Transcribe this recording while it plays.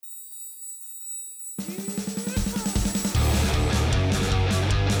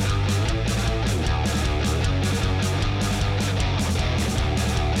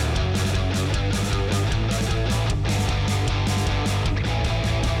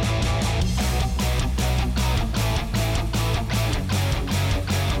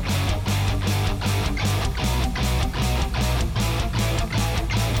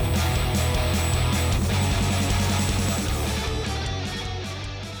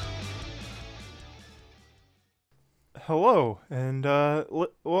Hello, and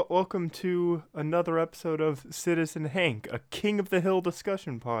welcome to another episode of Citizen Hank, a King of the Hill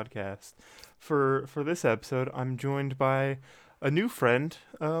discussion podcast. For this episode, I'm joined by a new friend,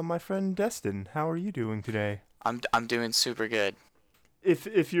 my friend Destin. How are you doing today? I'm doing super good.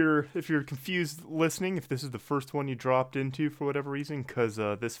 If you're confused listening, if this is the first one you dropped into for whatever reason, because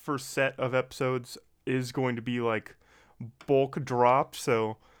this first set of episodes is going to be like bulk drop,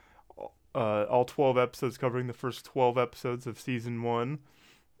 so all 12 episodes covering the first 12 episodes of season 1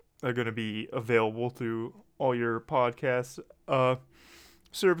 are going to be available through all your podcast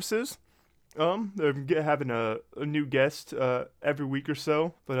services. They're having a new guest every week or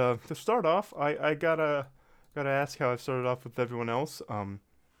so, but to start off, I gotta ask how I've started off with everyone else.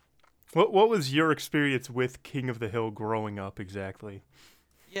 What was your experience with King of the Hill growing up exactly?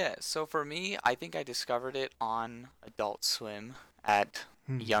 Yeah, so for me, I think I discovered it on Adult Swim at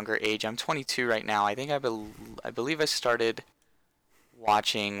a Hmm. younger age. I'm 22 right now. I think I believe I started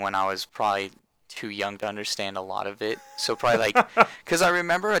watching when I was probably too young to understand a lot of it. So probably like, because I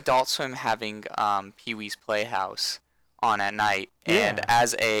remember Adult Swim having Pee-wee's Playhouse on at night, and Yeah.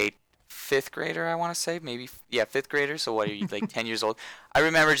 as a fifth grader, I want to say, maybe, yeah, fifth grader, so what are you, like 10 years old? I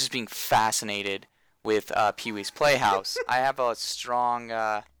remember just being fascinated with Pee-wee's Playhouse. I have a strong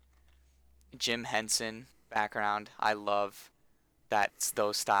Jim Henson background. I love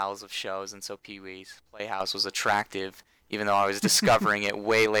those styles of shows, and so Pee-wee's Playhouse was attractive, even though I was discovering it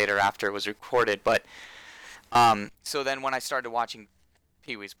way later after it was recorded. But so then when I started watching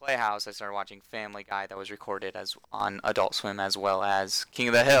Pee-wee's Playhouse, I started watching Family Guy that was recorded as on Adult Swim, as well as King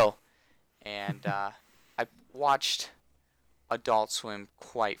of the Hill, and I watched Adult Swim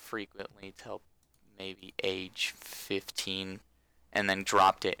quite frequently till maybe age 15, and then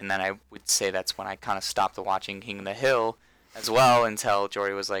dropped it. And then I would say that's when I kind of stopped watching King of the Hill as well, until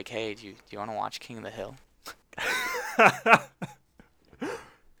Jory was like, "Hey, do you want to watch King of the Hill?"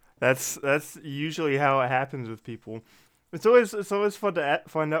 That's usually how it happens with people. It's always fun to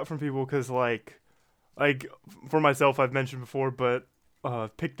find out from people because like for myself I've mentioned before, but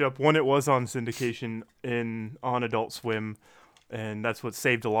picked up when it was on syndication on Adult Swim, and that's what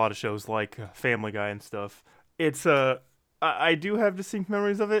saved a lot of shows like Family Guy and stuff. It's I do have distinct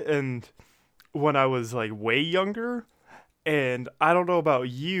memories of it, and when I was like way younger, and I don't know about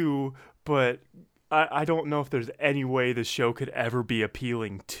you, but I don't know if there's any way the show could ever be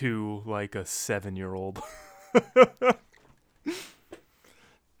appealing to like a 7-year-old. It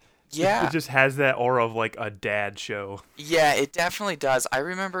Yeah, just has that aura of like a dad show. yeah, it definitely does. I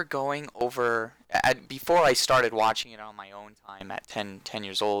remember going over before I started watching it on my own time at 10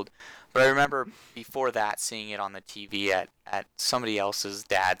 years old. But I remember before that seeing it on the TV at somebody else's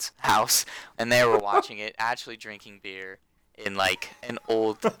dad's house, and they were watching it, actually drinking beer in like an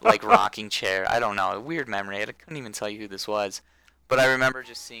old like rocking chair. I don't know, a weird memory. I couldn't even tell you who this was. But I remember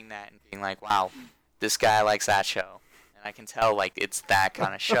just seeing that and being like, wow, this guy likes that show. And I can tell like it's that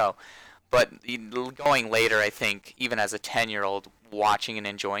kind of show. But going later, I think, even as a 10-year-old, watching and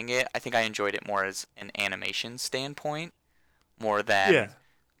enjoying it, I think I enjoyed it more as an animation standpoint, more Yeah. than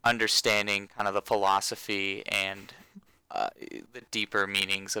understanding kind of the philosophy and the deeper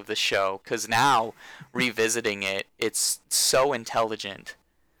meanings of the show. Because now, revisiting it, it's so intelligent,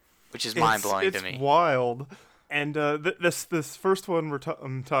 which is mind-blowing to It's me. wild. And this first one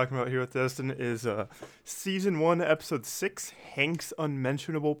I'm talking about here with Destin is season 1, episode 6, Hank's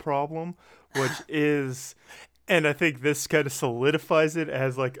Unmentionable Problem, which is, and I think this kind of solidifies it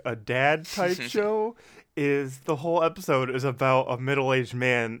as like a dad type show. Is the whole episode is about a middle-aged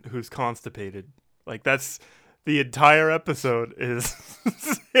man who's constipated. Like that's the entire episode is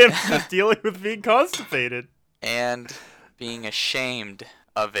him just dealing with being constipated. And being ashamed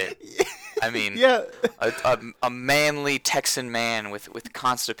of it. I mean, Yeah. a manly Texan man with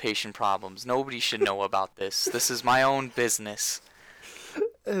constipation problems. Nobody should know about this. This is my own business.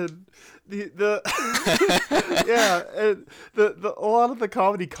 And the yeah, and the a lot of the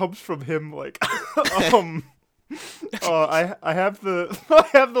comedy comes from him like um I have the I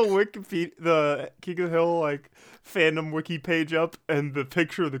have the Wikipedia, the King of the Hill like fandom wiki page up, and the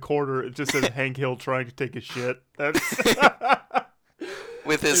picture of the corner it just says Hank Hill trying to take a shit. That's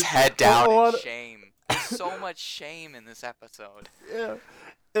With his it's head a down in lot of, shame. There's so much shame in this episode. yeah.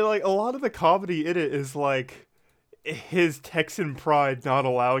 And like a lot of the comedy in it is like his Texan pride not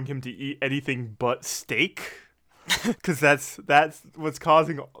allowing him to eat anything but steak, because that's what's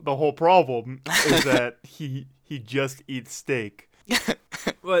causing the whole problem is that he just eats steak.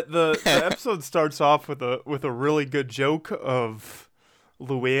 But the episode starts off with a really good joke of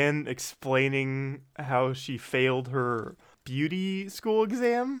Luann explaining how she failed her beauty school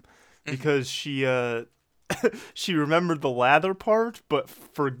exam because she she remembered the lather part, but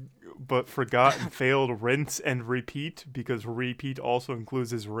forgot and failed rinse and repeat because repeat also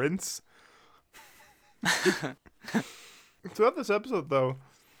includes his rinse. Throughout this episode, though,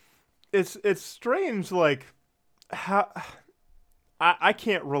 it's strange, like how I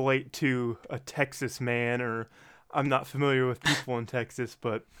can't relate to a Texas man, or I'm not familiar with people in Texas,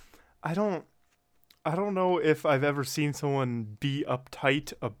 but I don't know if I've ever seen someone be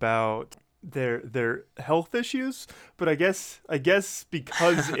uptight about their health issues, but I guess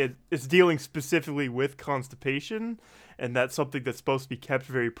because it's dealing specifically with constipation, and that's something that's supposed to be kept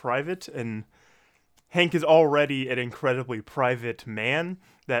very private, and Hank is already an incredibly private man.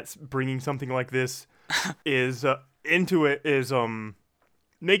 That's bringing something like this is into it is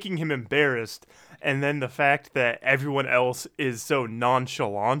making him embarrassed, and then the fact that everyone else is so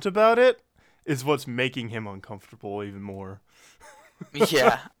nonchalant about it is what's making him uncomfortable even more.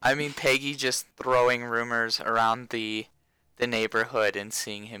 Yeah, I mean, Peggy just throwing rumors around the neighborhood and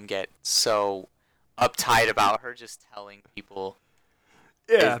seeing him get so uptight about her just telling people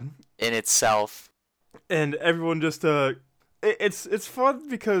Yeah, in itself. and everyone just it's fun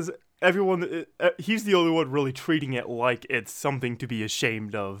because everyone he's the only one really treating it like it's something to be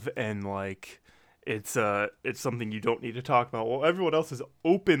ashamed of, and like it's something you don't need to talk about. Well, everyone else is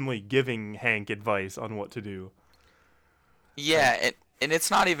openly giving Hank advice on what to do. Yeah, and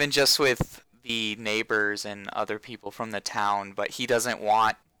it's not even just with the neighbors and other people from the town, but he doesn't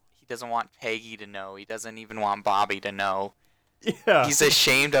want Peggy to know. He doesn't even want Bobby to know. Yeah. He's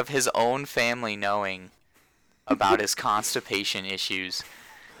ashamed of his own family knowing about his constipation issues.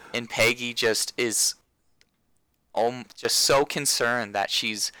 And Peggy just is just so concerned that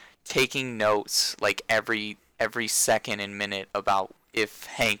she's taking notes like every second and minute about if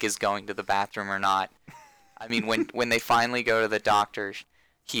Hank is going to the bathroom or not. I mean, when they finally go to the doctor,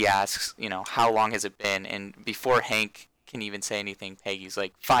 he asks, how long has it been? And before Hank can even say anything, Peggy's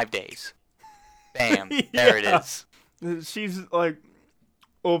like, 5 days. Bam, there it is. She's like,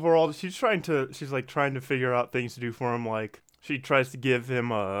 overall, she's trying to figure out things to do for him. Like, she tries to give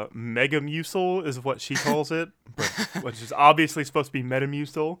him a Megamucil, is what she calls it, but which is obviously supposed to be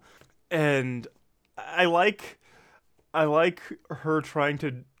Metamucil. And I like her trying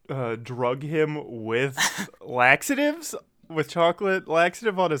to drug him with laxatives, with chocolate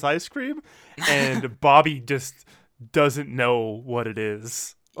laxative on his ice cream, and Bobby just doesn't know what it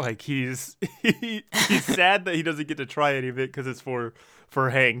is. Like, he's sad that he doesn't get to try any of it because it's for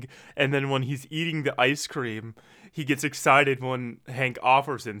Hank. And then when he's eating the ice cream, he gets excited when Hank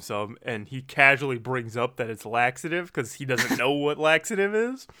offers him some, and he casually brings up that it's laxative because he doesn't know what laxative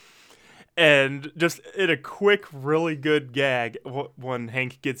is. And just in a quick, really good gag, when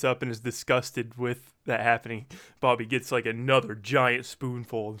Hank gets up and is disgusted with that happening, Bobby gets like another giant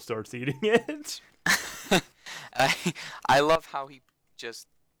spoonful and starts eating it. I love how he just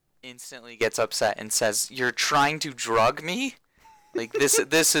instantly gets upset and says, "You're trying to drug me?" Like,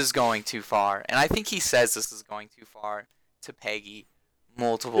 this is going too far. And I think he says this is going too far to Peggy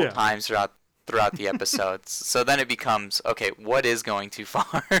multiple times throughout the episodes. So then it becomes, okay, what is going too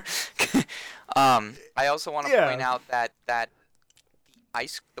far? I also want to point out that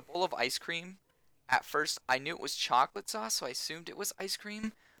the bowl of ice cream, at first I knew it was chocolate sauce, so I assumed it was ice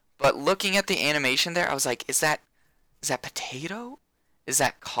cream. But looking at the animation there, I was like, is that potato? Is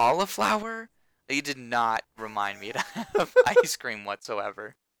that cauliflower? It did not remind me of ice cream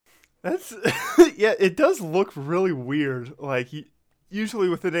whatsoever. That's yeah, it does look really weird. Like, usually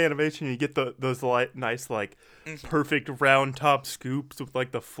with an animation, you get those nice, like, perfect round top scoops with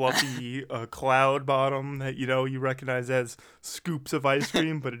like the fluffy cloud bottom that you recognize as scoops of ice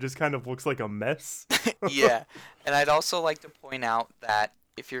cream, but it just kind of looks like a mess. Yeah, and I'd also like to point out that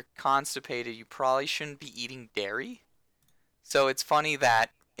if you're constipated, you probably shouldn't be eating dairy. So it's funny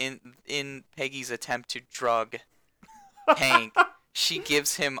that in Peggy's attempt to drug Hank, she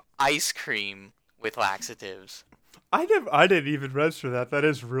gives him ice cream with laxatives. I didn't even register that. That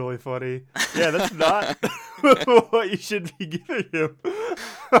is really funny. Yeah, that's not what you should be giving him.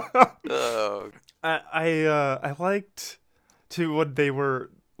 I liked to when they were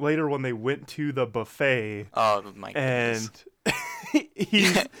later when they went to the buffet. Oh my goodness. And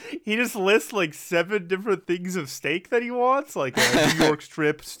he just lists like 7 different things of steak that he wants, like a New York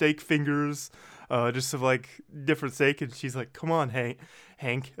strip, steak fingers, just some like different steak, and she's like, "Come on,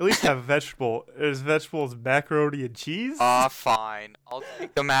 Hank, at least have a vegetable." His vegetables, macaroni and cheese. Fine. I'll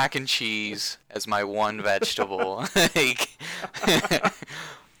take the mac and cheese as my one vegetable.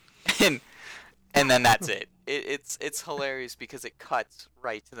 and then that's it. It's hilarious because it cuts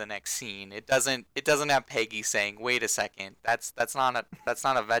right to the next scene. It doesn't have Peggy saying, "Wait a second, that's not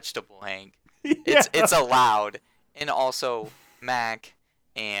a vegetable, Hank." Yeah. It's allowed, and also mac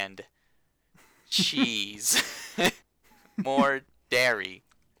and cheese, more dairy.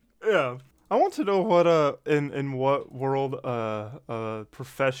 Yeah. I want to know what in what world a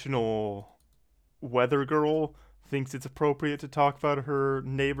professional weather girl thinks it's appropriate to talk about her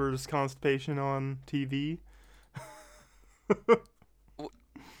neighbor's constipation on TV.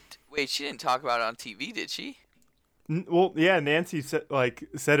 Wait, she didn't talk about it on TV, did she? Well, yeah, Nancy said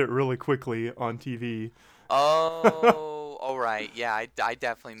it really quickly on TV. Oh, all right. Yeah, I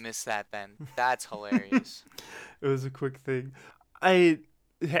definitely missed that then. That's hilarious. It was a quick thing.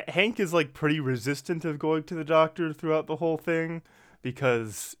 Hank is like pretty resistant of going to the doctor throughout the whole thing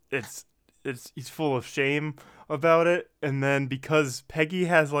because he's full of shame about it, and then because Peggy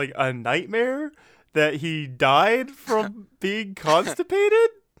has like a nightmare that he died from being constipated.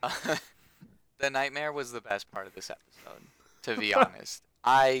 The nightmare was the best part of this episode, to be honest.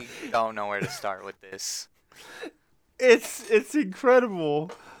 I don't know where to start with this. It's incredible.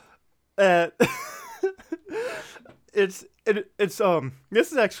 At it's this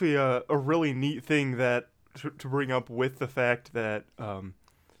is actually a really neat thing that to bring up with the fact that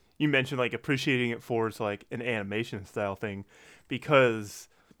you mentioned like appreciating it for it's like an animation style thing, because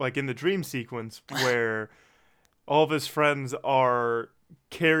like in the dream sequence where all of his friends are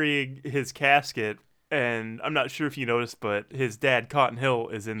carrying his casket, and I'm not sure if you noticed, but his dad Cotton Hill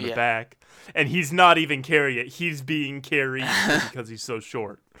is in the back, and he's not even carrying it. He's being carried because he's so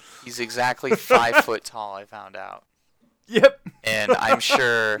short. He's exactly 5 foot tall, I found out. Yep. And I'm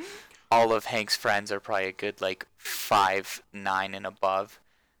sure all of Hank's friends are probably a good like 5'9" and above.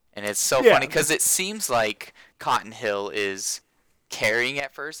 And it's so funny because it seems like Cotton Hill is carrying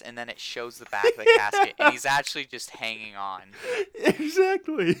at first, and then it shows the back of the casket, and he's actually just hanging on.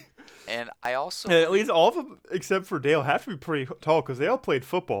 Exactly. And I also... And at least all of them, except for Dale, have to be pretty tall because they all played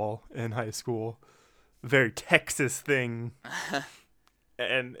football in high school. Very Texas thing.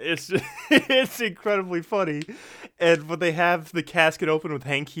 And it's incredibly funny. And when they have the casket open with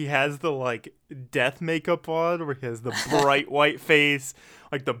Hank, he has the like death makeup on, where he has the bright white face,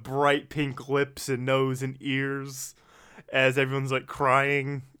 like the bright pink lips and nose and ears, as everyone's like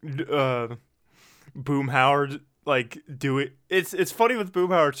crying. Boomhauer like do it. It's funny with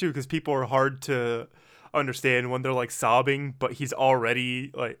Boomhauer too, because people are hard to understand when they're like sobbing, but he's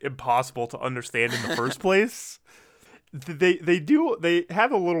already like impossible to understand in the first place. They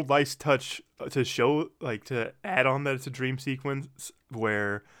have a little nice touch to show, like, to add on that it's a dream sequence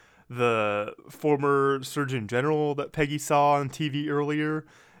where the former Surgeon General that Peggy saw on TV earlier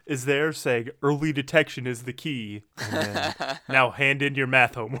is there saying early detection is the key, and then, now hand in your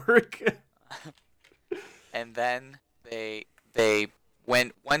math homework. And then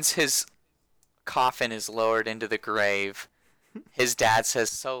once his coffin is lowered into the grave, his dad says,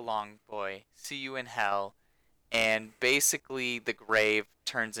 "So long, boy. See you in hell." And basically the grave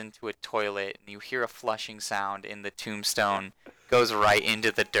turns into a toilet, and you hear a flushing sound, and the tombstone goes right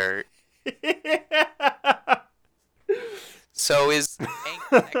into the dirt. So is Hank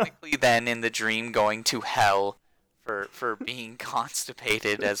technically then in the dream going to hell for being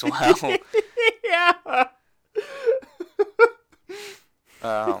constipated as well? Yeah.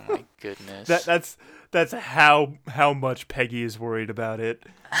 Oh my goodness. That's how much Peggy is worried about it.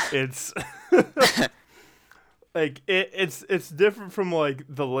 It's like it's different from like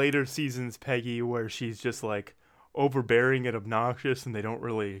the later seasons Peggy, where she's just like overbearing and obnoxious and they don't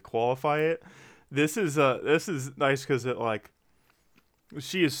really qualify it. This is nice because it like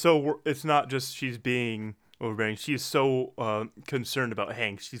she is so, it's not just she's being overbearing, she's so concerned about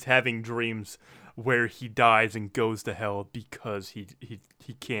Hank. She's having dreams where he dies and goes to hell because he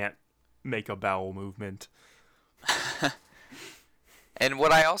can't make a bowel movement. And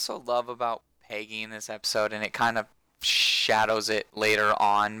what I also love about Peggy in this episode, and it kind of shadows it later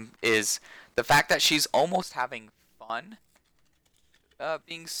on, is the fact that she's almost having fun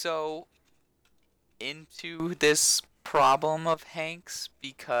being so into this problem of Hank's,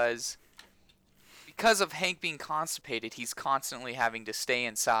 because of Hank being constipated, he's constantly having to stay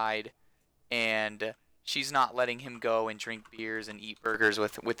inside, and she's not letting him go and drink beers and eat burgers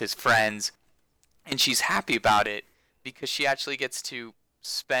with his friends, and she's happy about it because she actually gets to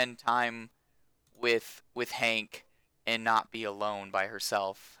spend time with Hank and not be alone by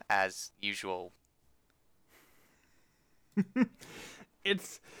herself as usual.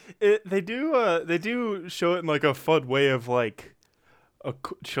 They do show it in like a fun way of like a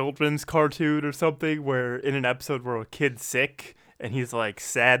children's cartoon or something, where in an episode where a kid's sick and he's like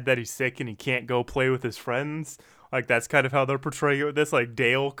sad that he's sick and he can't go play with his friends. Like that's kind of how they're portraying it with this. Like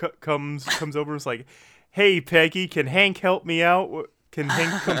Dale comes over and is like, "Hey Peggy, can Hank help me out can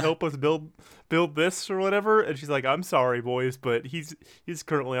Hank come help us build this or whatever?" And she's like, "I'm sorry, boys, but he's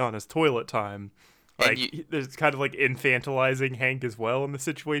currently on his toilet time." Like, there's kind of like infantilizing Hank as well in the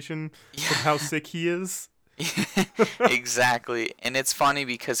situation from how sick he is. Exactly. And it's funny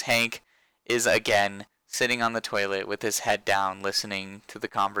because Hank is, again, sitting on the toilet with his head down, listening to the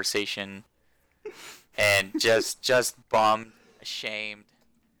conversation, and just bummed, ashamed.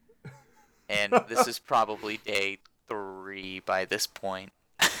 And this is probably day 3 by this point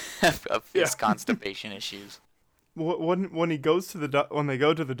of his constipation issues. When he goes to when they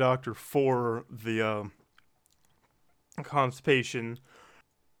go to the doctor for the constipation,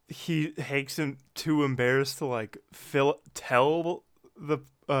 Hank's too embarrassed to like tell the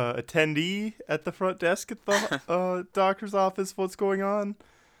attendee at the front desk at the doctor's office what's going on,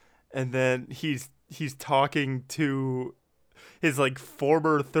 and then he's talking to his like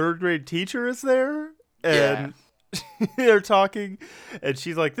former 3rd grade teacher is there, and they're talking, and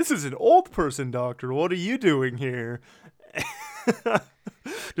she's like, "This is an old person doctor. What are you doing here?"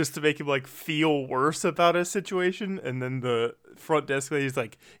 Just to make him like feel worse about his situation. And then the front desk lady's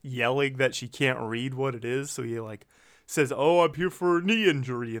like yelling that she can't read what it is, so he like says, "Oh, I'm here for a knee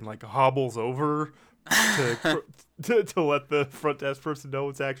injury," and like hobbles over to let the front desk person know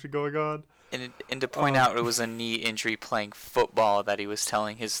what's actually going on. And to point out, it was a knee injury playing football that he was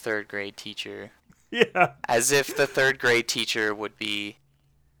telling his 3rd grade teacher. Yeah. As if the 3rd grade teacher would be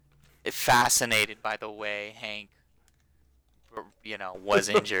fascinated by the way Hank, was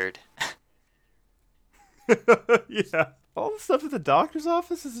injured. Yeah. All the stuff at the doctor's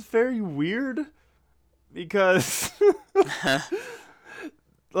office is very weird because,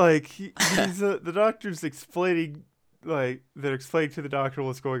 like, the doctor's explaining, like, they're explaining to the doctor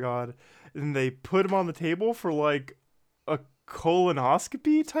what's going on, and they put him on the table for, like, a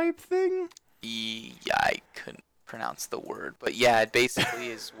colonoscopy type thing. Yeah, I couldn't pronounce the word, but yeah, it basically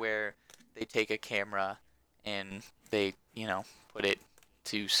is where they take a camera and they, put it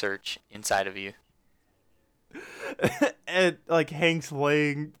to search inside of you. And like Hank's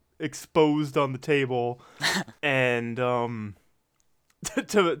laying exposed on the table, and to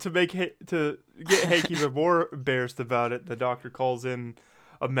get Hank even more embarrassed about it, the doctor calls in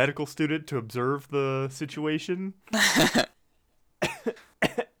a medical student to observe the situation.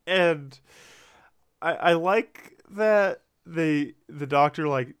 And I like that the doctor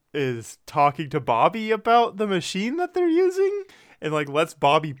like is talking to Bobby about the machine that they're using, and like lets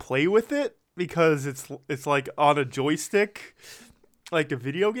Bobby play with it because it's like on a joystick, like a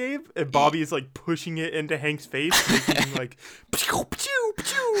video game, and Bobby is like pushing it into Hank's face, making like pew, pew,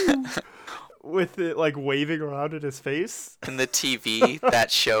 pew, with it like waving around in his face. And the TV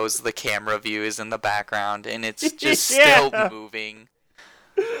that shows the camera view is in the background, and it's just still moving.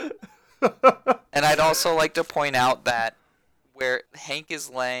 And I'd also like to point out that where Hank is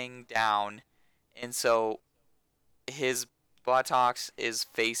laying down, and so his buttocks is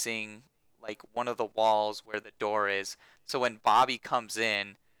facing like one of the walls where the door is. So when Bobby comes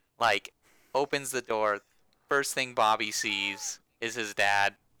in, like opens the door, first thing Bobby sees is his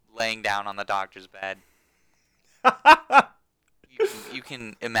dad laying down on the doctor's bed. You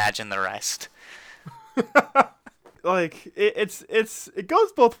can imagine the rest. Like it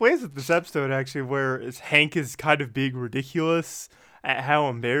goes both ways with this episode actually, where Hank is kind of being ridiculous at how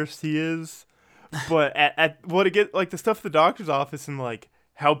embarrassed he is, but at what it gets like the stuff at the doctor's office and like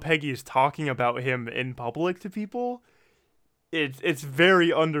how Peggy is talking about him in public to people, it's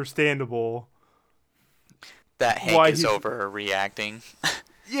very understandable that Hank is overreacting.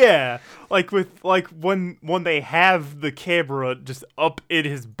 Yeah, like when they have the camera just up in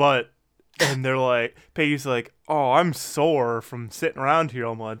his butt. And they're like, Peggy's like, "Oh, I'm sore from sitting around here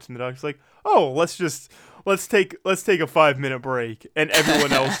all much," and the doctor's like, "Oh, let's take a 5-minute break," and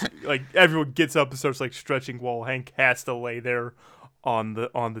everyone else everyone gets up and starts like stretching while Hank has to lay there on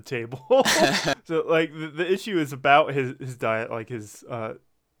the table. So like the issue is about his diet, like his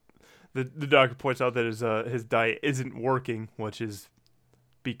the doctor points out that his diet isn't working, which is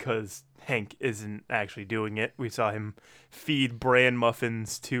because Hank isn't actually doing it. We saw him feed bran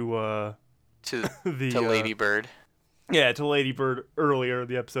muffins to Lady Bird. Yeah, to Lady Bird earlier in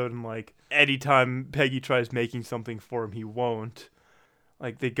the episode, and like anytime Peggy tries making something for him, he won't.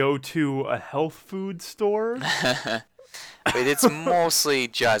 Like they go to a health food store. But it's mostly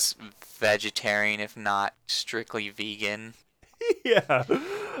just vegetarian, if not strictly vegan. Yeah,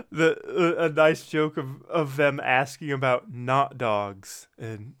 a nice joke of them asking about not dogs,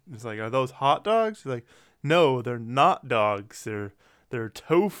 and it's like, "Are those hot dogs?" They're like, "No, they're not dogs. They're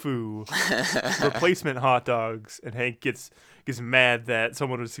tofu replacement hot dogs." And Hank gets mad that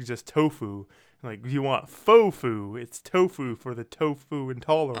someone would suggest tofu. Like, you want fofu? It's tofu for the tofu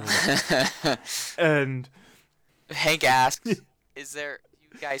intolerant. And Hank asks, do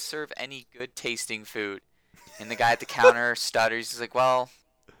you guys serve any good tasting food? And the guy at the counter stutters. He's like, well,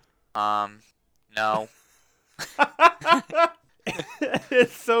 no.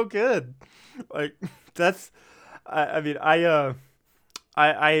 It's so good. Like, that's, I mean, I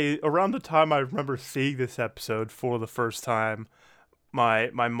around the time I remember seeing this episode for the first time, my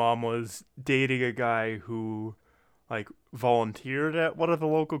mom was dating a guy who, like, volunteered at one of the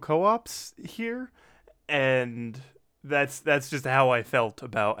local co-ops here, and that's just how I felt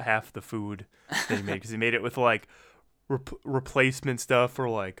about half the food that he made, because he made it with, like, replacement stuff for,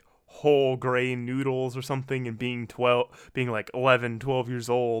 like, whole grain noodles or something, and being like 11, 12 years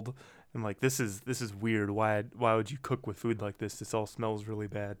old. I'm like, this is weird. Why would you cook with food like this? This all smells really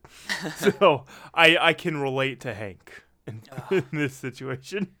bad. So I can relate to Hank in this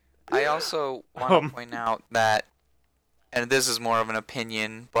situation. I also want to point out that, and this is more of an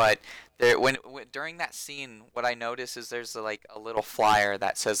opinion, but during that scene, what I notice is there's like a little flyer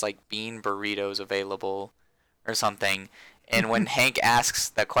that says like bean burritos available or something. And when Hank asks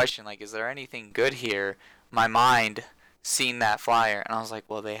that question, like, is there anything good here? My mind seen that flyer, and I was like,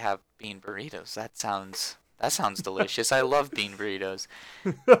 well, they have bean burritos. That sounds delicious. I love bean burritos.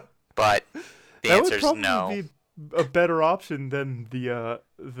 But the answer is no. Be a better option than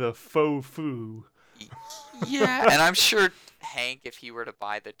the faux foo. Yeah, and I'm sure Hank, if he were to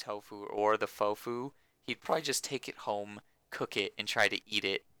buy the tofu or the faux foo, he'd probably just take it home, cook it, and try to eat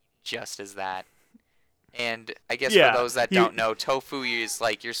it just as that. And I guess for those that don't know, tofu is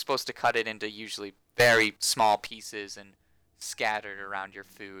like you're supposed to cut it into usually very small pieces and scattered around your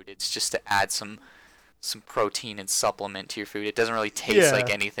food. It's just to add some protein and supplement to your food. It doesn't really taste like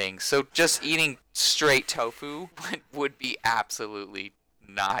anything. So just eating straight tofu would be absolutely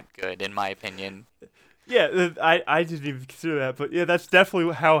not good, in my opinion. Yeah, I didn't even consider that, but yeah, that's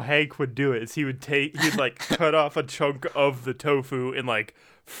definitely how Hank would do it. Is he'd like cut off a chunk of the tofu and like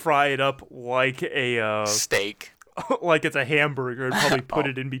fry it up like a steak, like it's a hamburger, and probably put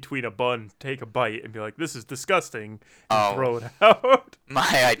it in between a bun, take a bite, and be like, "This is disgusting," and throw it out.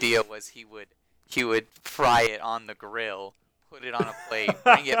 My idea was he would fry it on the grill, put it on a plate,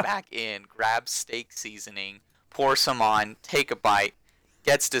 bring it back in, grab steak seasoning, pour some on, take a bite,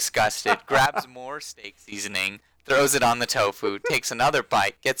 gets disgusted, grabs more steak seasoning, throws it on the tofu, takes another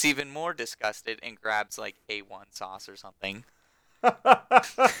bite, gets even more disgusted, and grabs like A1 sauce or something.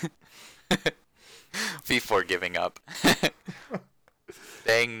 Before giving up.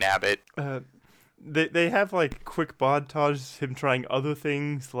 Dang nabbit. They have like quick montages, him trying other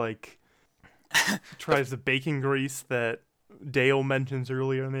things, like tries the bacon grease that Dale mentions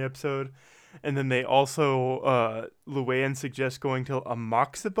earlier in the episode. And then they also, Luann suggests going to a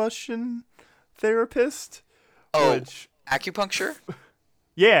moxibustion therapist. Oh, acupuncture?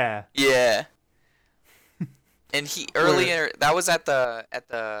 Yeah. Yeah. And he earlier, that was at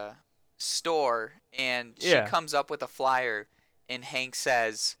the store, and she comes up with a flyer, and Hank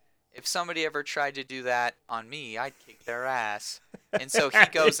says, if somebody ever tried to do that on me, I'd kick their ass. And so he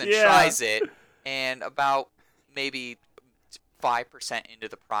goes and tries it, and about maybe 5% into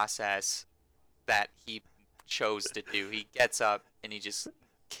the process that he chose to do, he gets up and he just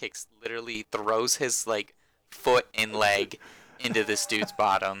literally throws his like foot and leg into this dude's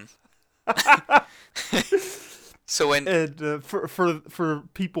bottom. So for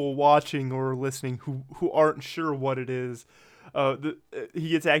people watching or listening who aren't sure what it is, he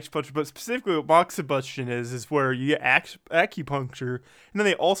gets acupuncture, but specifically what moxibustion is where you get acupuncture, and then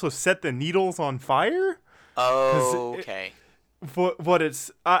they also set the needles on fire. Oh, okay. What it's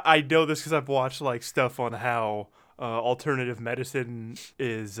I know this because I've watched like stuff on how alternative medicine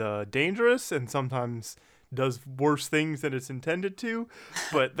is dangerous and sometimes does worse things than it's intended to.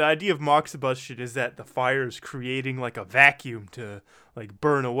 But the idea of moxibustion is that the fire is creating like a vacuum to like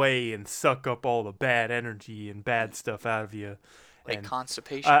burn away and suck up all the bad energy and bad stuff out of you. Like and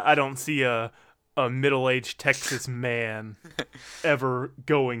constipation. I don't see a middle-aged Texas man ever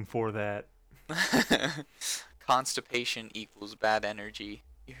going for that. Constipation equals bad energy.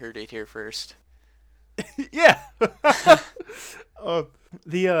 You heard it here first. Yeah.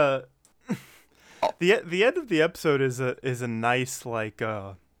 The end of the episode is a nice like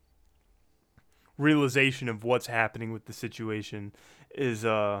realization of what's happening with the situation.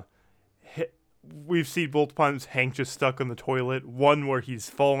 We've seen multiple times Hank just stuck on the toilet. One where he's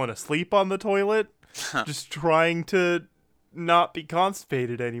fallen asleep on the toilet, just trying to not be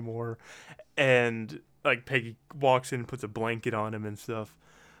constipated anymore, and like Peggy walks in and puts a blanket on him and stuff.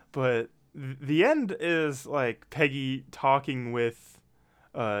 But the end is like Peggy talking with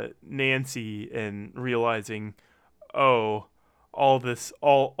Nancy and realizing, oh, all this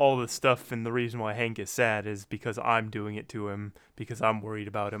stuff, and the reason why Hank is sad is because I'm doing it to him, because I'm worried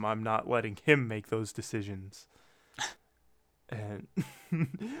about him. I'm not letting him make those decisions. And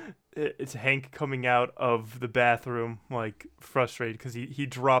it's Hank coming out of the bathroom, like, frustrated because he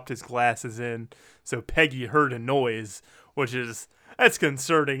dropped his glasses in. So Peggy heard a noise, that's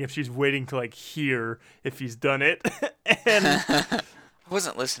concerning if she's waiting to, like, hear if he's done it. And I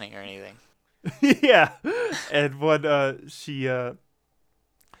wasn't listening or anything. yeah. And when she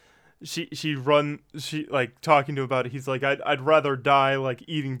like talking to him about it, he's like, I'd rather die, like,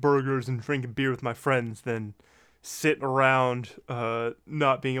 eating burgers and drinking beer with my friends than sitting around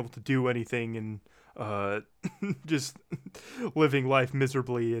not being able to do anything and just living life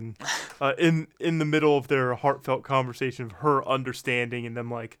miserably. And in the middle of their heartfelt conversation of her understanding and them,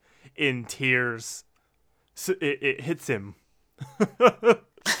 like, in tears, so it hits him.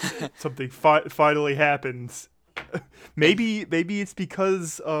 Something finally happens. Maybe it's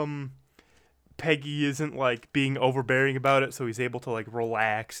because Peggy isn't, like, being overbearing about it, so he's able to, like,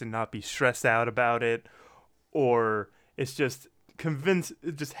 relax and not be stressed out about it. Or it's just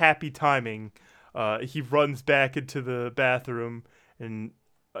happy timing. He runs back into the bathroom and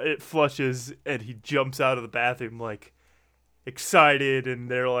it flushes, and he jumps out of the bathroom, like, excited,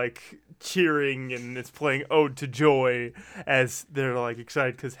 and they're, like, cheering, and it's playing Ode to Joy as they're, like,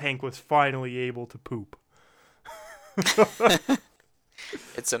 excited because Hank was finally able to poop.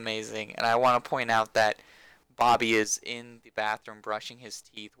 It's amazing. And I want to point out that Bobby is in the bathroom brushing his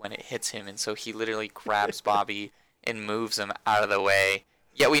teeth when it hits him, and so he literally grabs Bobby and moves him out of the way.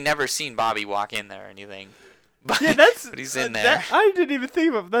 Yet we never seen Bobby walk in there or anything. But, yeah, but he's in there. I didn't even think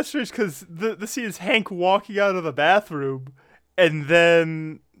about it. That's strange because the scene is Hank walking out of the bathroom, and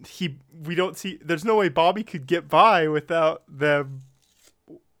then we don't see. There's no way Bobby could get by without them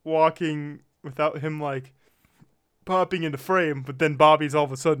walking, without him, like, popping into frame. But then Bobby's all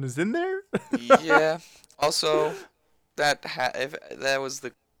of a sudden is in there. Yeah. Also, that was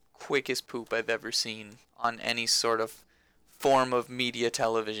the quickest poop I've ever seen on any sort of form of media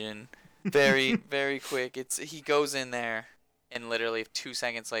television. Very, very quick. He goes in there, and literally 2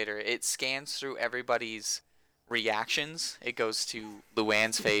 seconds later, it scans through everybody's reactions. It goes to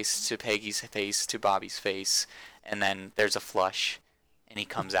Luann's face, to Peggy's face, to Bobby's face, and then there's a flush, and he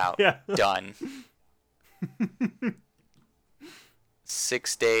comes out. Yeah. Done.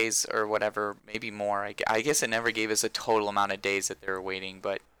 6 days or whatever, maybe more. I guess it never gave us a total amount of days that they were waiting,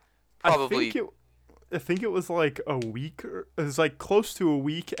 but probably. I think it was like a week. It was like close to a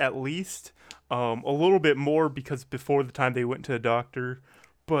week at least. A little bit more because before the time they went to the doctor,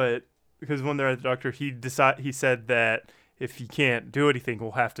 but because when they're at the doctor, he said that if he can't do anything,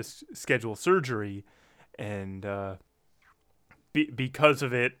 we'll have to schedule surgery, and because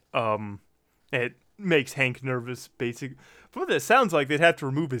of it, it makes Hank nervous. Basically, from what it sounds like, they'd have to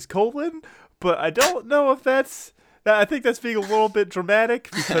remove his colon, but I don't know if that's. I think that's being a little bit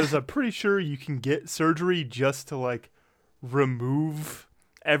dramatic because I'm pretty sure you can get surgery just to, like, remove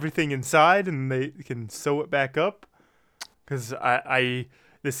everything inside and they can sew it back up. Because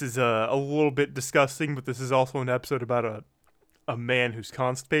this is a little bit disgusting, but this is also an episode about a man who's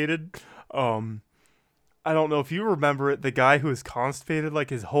constipated. I don't know if you remember it, the guy who was constipated,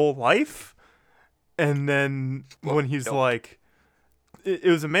 like, his whole life. And then when he's like, it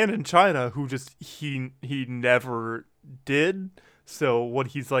was a man in China who just, he never did. So when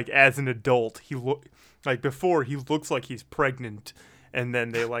he's, like, as an adult, before he looks like he's pregnant, and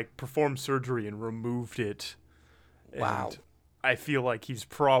then they, like, performed surgery and removed it. Wow. And I feel like he's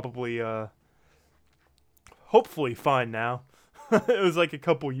probably, hopefully fine now. It was like a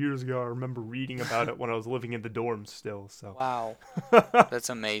couple years ago. I remember reading about it when I was living in the dorms still. So. Wow. That's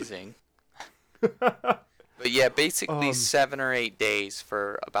amazing. But yeah, basically 7 or 8 days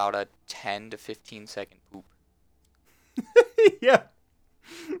for about a 10 to 15 second poop. Yeah.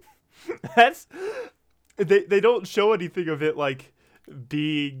 That's they don't show anything of it, like,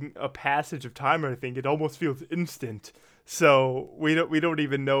 being a passage of time or anything. It almost feels instant. So we don't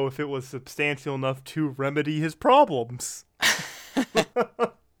even know if it was substantial enough to remedy his problems.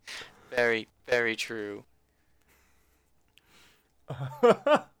 Very, very true.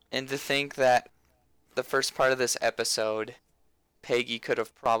 And to think that the first part of this episode, Peggy could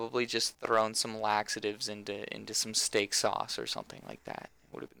have probably just thrown some laxatives into some steak sauce or something like that.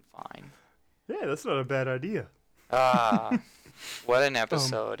 It would have been fine. Yeah, that's not a bad idea. What an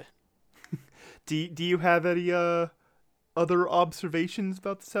episode. Do you have any other observations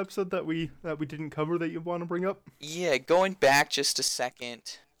about this episode that we didn't cover that you want to bring up? Yeah, going back just a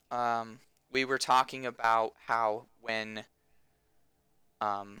second, we were talking about how when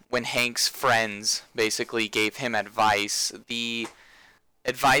when Hank's friends basically gave him advice. The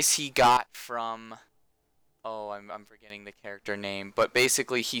advice he got from, I'm forgetting the character name, but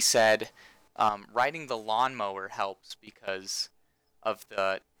basically he said, riding the lawnmower helps because of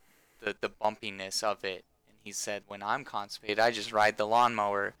the bumpiness of it. And he said, when I'm constipated, I just ride the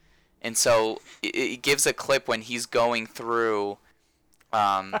lawnmower. And so it gives a clip when he's going through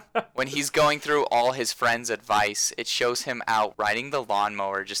all his friends' advice. It shows him out riding the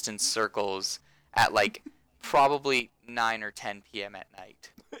lawnmower just in circles at like probably 9 or 10 p.m. at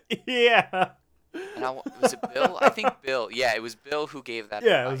night. Yeah. And was it Bill? I think Bill. Yeah, it was Bill who gave that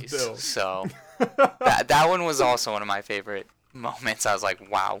advice. It was Bill. So that one was also one of my favorite moments. I was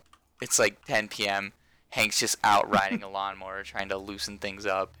like, wow. It's like 10 p.m. Hank's just out riding a lawnmower trying to loosen things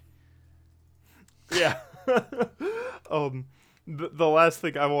up. Yeah. The last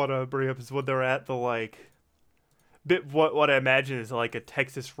thing I want to bring up is when they're at the what I imagine is like a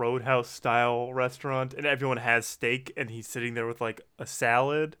Texas Roadhouse style restaurant, and everyone has steak, and he's sitting there with like a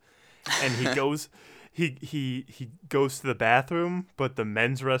salad, and he goes to the bathroom, but the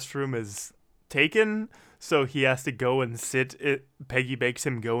men's restroom is taken, so he has to go and sit. Peggy makes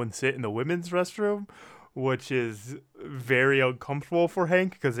him go and sit in the women's restroom, which is very uncomfortable for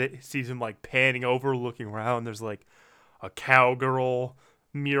Hank because it sees him like panning over, looking around. There's like a cowgirl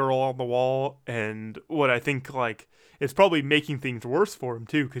mural on the wall, and what I think like it's probably making things worse for him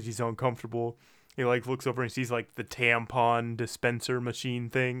too because he's uncomfortable. He like looks over and sees like the tampon dispenser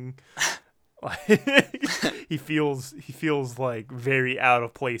machine thing. he feels like very out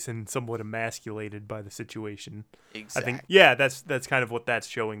of place and somewhat emasculated by the situation. Exactly. I think that's kind of what that's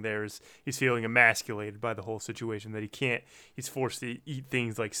showing there is he's feeling emasculated by the whole situation, that he's forced to eat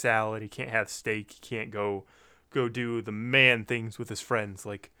things like salad, he can't have steak, he can't go do the man things with his friends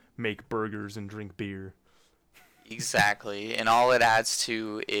like make burgers and drink beer. Exactly. And all it adds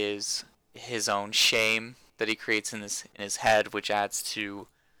to is his own shame that he creates in his head, which adds to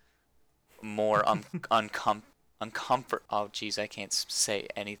more uncomfort. Oh, geez, I can't say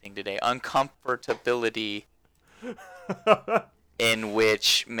anything today. Uncomfortability, in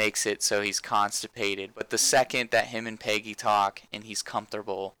which makes it so he's constipated. But the second that him and Peggy talk and he's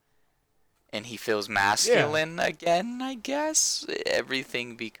comfortable and he feels masculine again, I guess,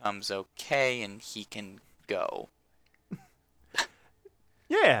 everything becomes okay and he can go.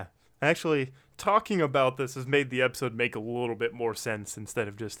 Yeah. Actually, talking about this has made the episode make a little bit more sense instead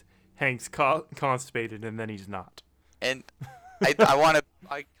of just Hank's constipated and then he's not. And I kind of want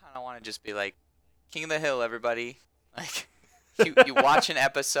to just be like, King of the Hill, everybody. Like, you watch an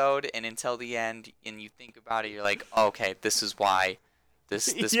episode and until the end, and you think about it, you're like, oh, okay, this is why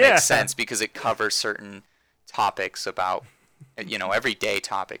this makes sense, because it covers certain topics about, everyday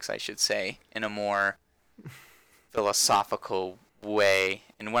topics, I should say, in a more philosophical way.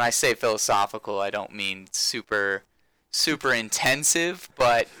 And when I say philosophical, I don't mean super, super intensive,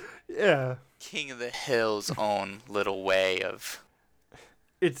 but King of the Hill's own little way of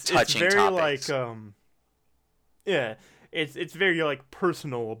touching it's very topics. It's very like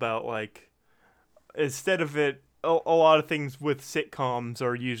personal about like, instead of it, a lot of things with sitcoms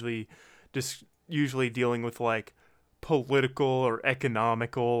are usually dealing with like political or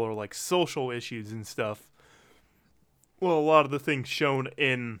economical or like social issues and stuff. Well, a lot of the things shown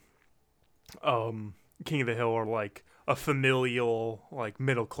in King of the Hill are like a familial, like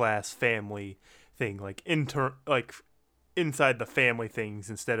middle class family thing, like inside the family things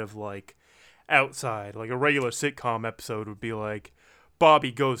instead of like outside. Like a regular sitcom episode would be like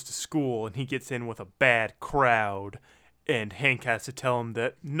Bobby goes to school and he gets in with a bad crowd, and Hank has to tell him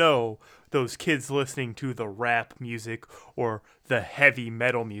that no, those kids listening to the rap music or the heavy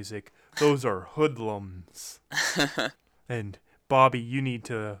metal music, those are hoodlums. And Bobby, you need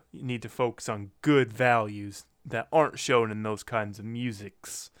to focus on good values that aren't shown in those kinds of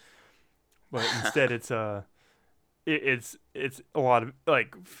musics. But instead, it's a lot of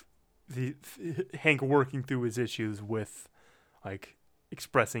like Hank working through his issues with like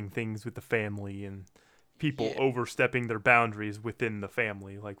expressing things with the family and people overstepping their boundaries within the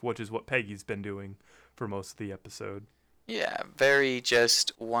family, like which is what Peggy's been doing for most of the episode. Yeah, very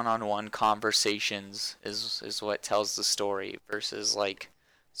just one-on-one conversations is what tells the story versus like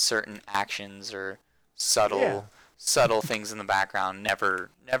certain actions or subtle things in the background never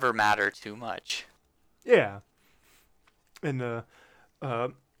matter too much. Yeah. And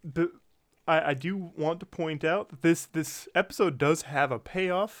but I do want to point out that this episode does have a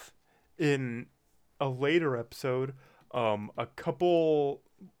payoff in a later episode.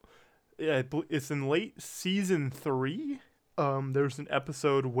 It's in late season 3. There's an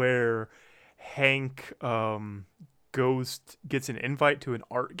episode where Hank gets an invite to an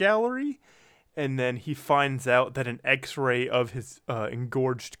art gallery, and then he finds out that an X-ray of his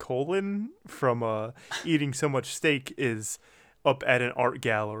engorged colon from eating so much steak is up at an art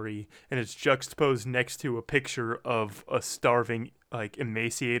gallery, and it's juxtaposed next to a picture of a starving, like,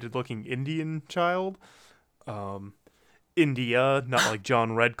 emaciated-looking Indian child. India, not like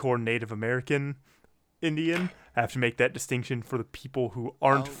John Redcorn, Native American Indian. I have to make that distinction for the people who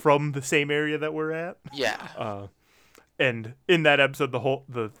aren't from the same area that we're at. Yeah. And in that episode,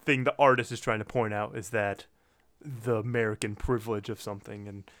 the thing the artist is trying to point out is that the American privilege of something,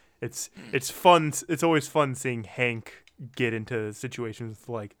 and it's fun. It's always fun seeing Hank get into situations with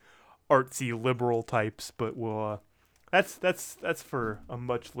like artsy liberal types, but that's for a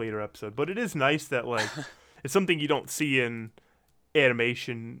much later episode. But it is nice that like it's something you don't see in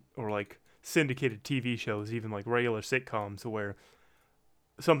animation or like syndicated TV shows, even like regular sitcoms, where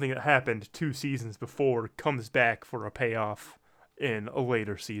something that happened 2 seasons before comes back for a payoff in a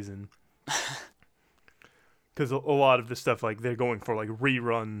later season. Because a lot of the stuff, like, they're going for like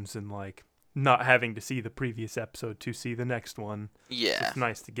reruns and like not having to see the previous episode to see the next one. Yeah. It's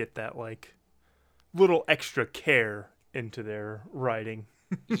nice to get that like little extra care into their writing.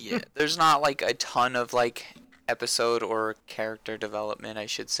 Yeah, there's not like a ton of like episode or character development, I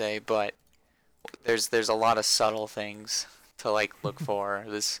should say, but there's a lot of subtle things to like look for.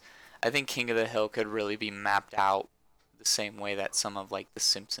 I think King of the Hill could really be mapped out the same way that some of like The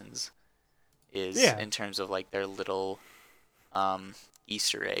Simpsons is, in terms of like their little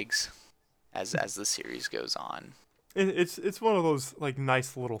Easter eggs as the series goes on. It's one of those like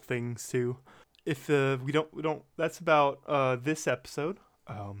nice little things too. If we don't that's about this episode.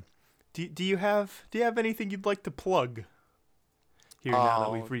 Do you have anything you'd like to plug here now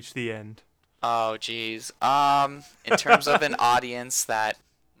that we've reached the end? Oh geez. In terms of an audience that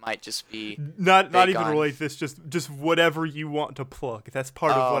might just be not even relate this, just whatever you want to plug. That's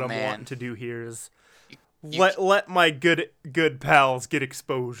part of what I'm wanting to do here is let my good pals get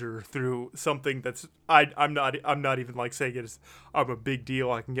exposure through something that's I'm not even like saying I'm a big deal.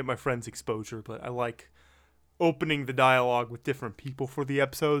 I can get my friends exposure, but I like opening the dialogue with different people for the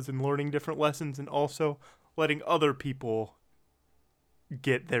episodes and learning different lessons, and also letting other people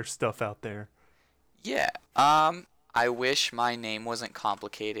get their stuff out there. Yeah. I wish my name wasn't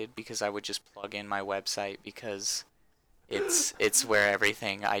complicated because I would just plug in my website, because it's where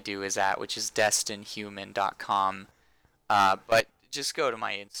everything I do is at, which is destinhuman.com. But just go to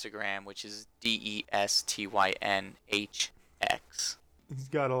my Instagram, which is DESTYNHX. He's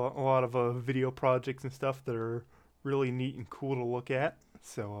got a lot of video projects and stuff that are really neat and cool to look at.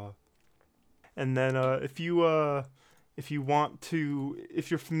 So, and then if you're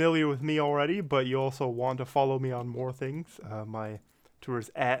familiar with me already, but you also want to follow me on more things, my Twitter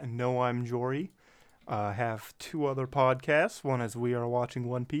is @NoI'mJory. I have 2 other podcasts. One is We Are Watching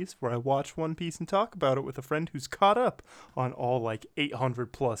One Piece, where I watch One Piece and talk about it with a friend who's caught up on all like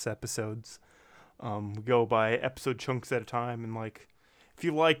 800 plus episodes. We go by episode chunks at a time, and like if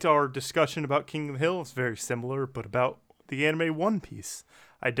you liked our discussion about King of the Hill, it's very similar, but about the anime One Piece.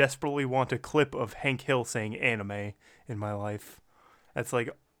 I desperately want a clip of Hank Hill saying anime in my life. That's like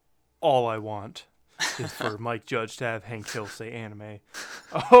all I want is for Mike Judge to have Hank Hill say anime.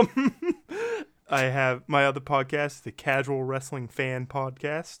 I have my other podcast, the Casual Wrestling Fan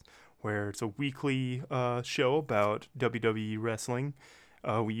Podcast, where it's a weekly show about WWE wrestling.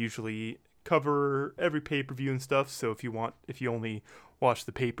 We usually cover every pay-per-view and stuff, so if you only watch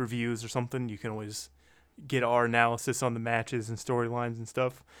the pay-per-views or something, you can always get our analysis on the matches and storylines and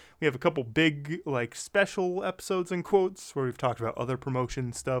stuff. We have a couple big like special episodes and quotes where we've talked about other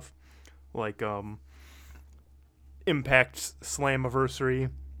promotion stuff, like Impact Slammiversary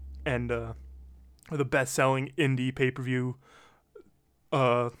and the best-selling indie pay-per-view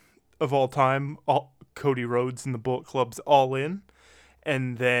of all time, Cody Rhodes and the Bullet Club's All In.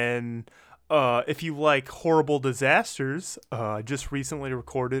 And then if you like horrible disasters, I just recently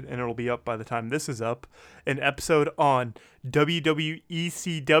recorded, and it'll be up by the time this is up, an episode on WWECW's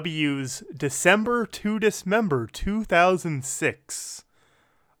December to Dismember 2006.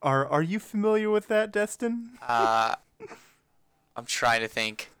 Are you familiar with that, Destin? I'm trying to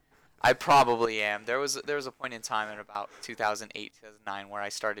think. I probably am. There was a point in time in about 2008, 2009 where I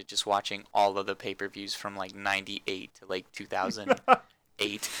started just watching all of the pay-per-views from like 98 to like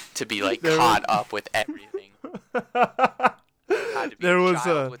 2008 to be like caught up with everything. Had to be a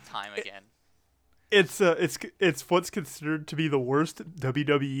child with time again. It's what's considered to be the worst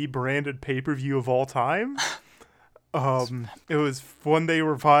WWE branded pay-per-view of all time. It was when they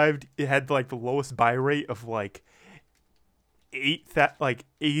revived. It had like the lowest buy rate of like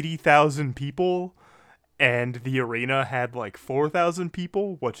 80,000 people, and the arena had like 4,000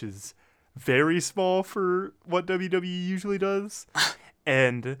 people, which is very small for what WWE usually does.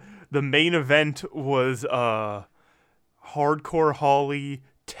 And the main event was Hardcore Holly,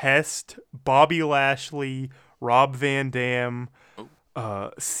 Test, Bobby Lashley, Rob Van Dam,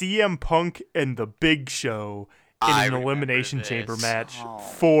 CM Punk, and The Big Show in an Elimination Chamber match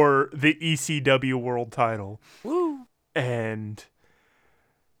for the ECW World Title. Woo! And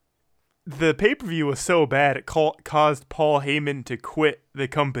the pay-per-view was so bad it caused Paul Heyman to quit the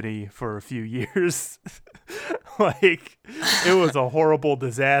company for a few years. Like, it was a horrible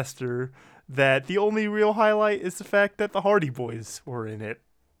disaster that the only real highlight is the fact that the Hardy Boys were in it.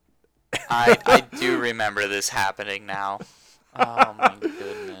 I do remember this happening now. Oh my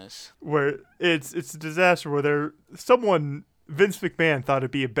goodness. Where it's a disaster where Vince McMahon thought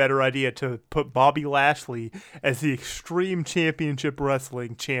it'd be a better idea to put Bobby Lashley as the Extreme Championship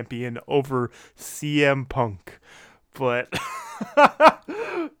Wrestling champion over CM Punk. But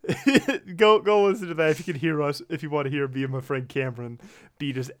go listen to that if you can hear us, if you want to hear me and my friend Cameron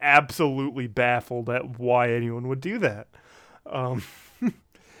be just absolutely baffled at why anyone would do that.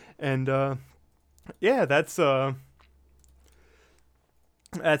 Yeah, that's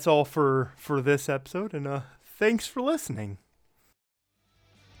all for this episode, and thanks for listening.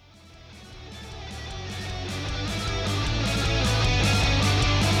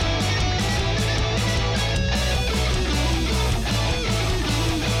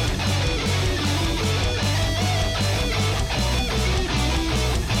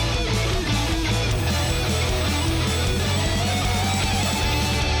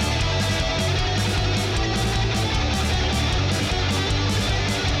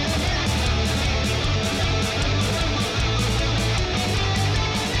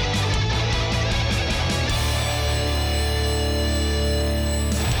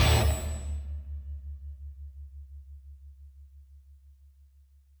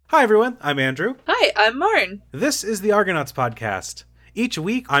 Hi everyone, I'm Andrew. Hi, I'm Marn. This is the Argonauts podcast. Each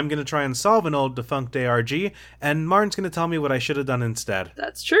week, I'm going to try and solve an old defunct ARG, and Marn's going to tell me what I should have done instead.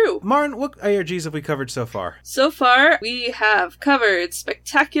 That's true. Marn, what ARGs have we covered so far? So far, we have covered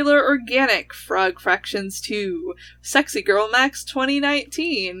Spectacular Organic, Frog Fractions 2, Sexy Girl Max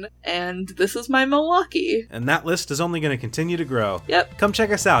 2019, and This Is My Milwaukee. And that list is only going to continue to grow. Yep. Come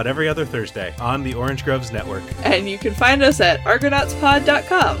check us out every other Thursday on the Orange Groves Network. And you can find us at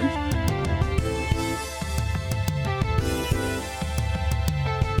argonautspod.com.